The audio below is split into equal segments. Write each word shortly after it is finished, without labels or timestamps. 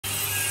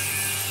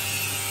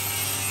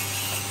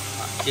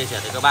chia sẻ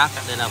với các bác.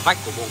 Đây là vách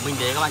của bộ Minh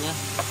đế các bạn nhé.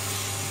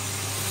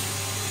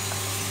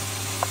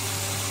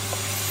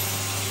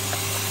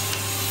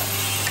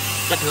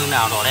 Chất hương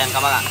nào đỏ đen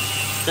các bác ạ.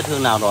 Chất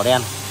hương nào đỏ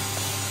đen.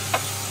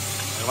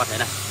 Các bạn thấy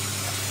này,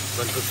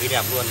 vân cực kỳ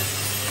đẹp luôn này.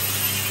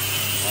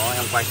 Đó,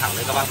 em quay thẳng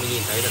đấy các bác mới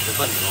nhìn thấy được cái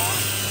vân của nó.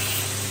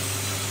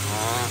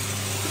 Đó.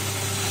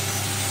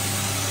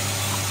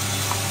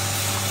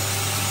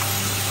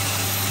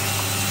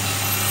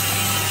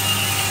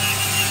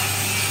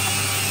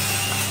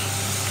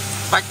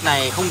 Vách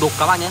này không đục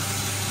các bác nhé.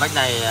 Vách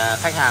này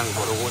khách hàng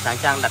của Đồ Gỗ Sáng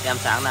Trang đặt em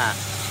Sáng là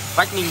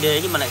vách Minh đế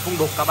nhưng mà lại không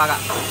đục các bác ạ.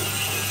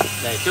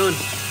 Để trơn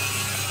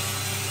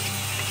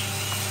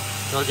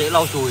cho dễ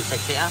lau chùi sạch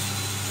sẽ.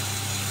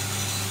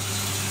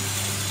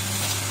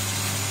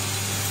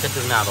 Chất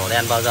hương nào đỏ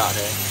đen bao giờ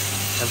thế.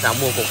 Em Sáng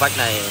mua cục vách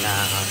này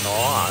là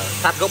nó ở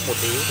sát gốc một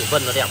tí thì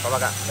vân nó đẹp các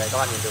bác ạ. Đây các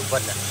bạn nhìn đường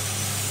vân này.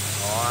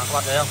 Đó, các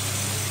bạn thấy không?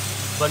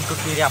 Vân cực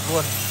kỳ đẹp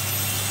luôn.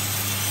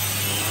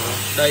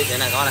 Đây thế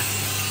này các bạn này.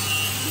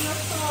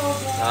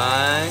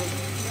 Đấy.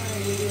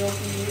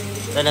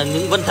 Đây là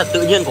những vân thật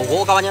tự nhiên của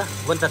gỗ các bác nhé.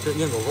 Vân thật tự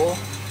nhiên của gỗ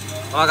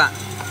các bác ạ.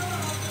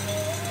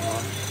 Đó.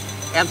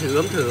 Em thử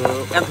ướm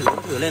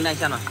thử lên anh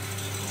xem nào.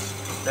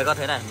 Đây các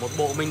thấy này, một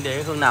bộ Minh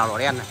đế hương nào đỏ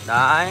đen này.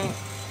 Đấy.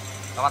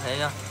 Các bác thấy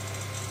chưa?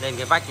 Lên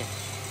cái vách này,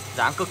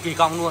 dáng cực kỳ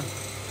cong luôn.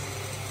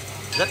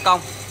 Rất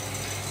cong.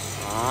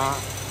 Đó.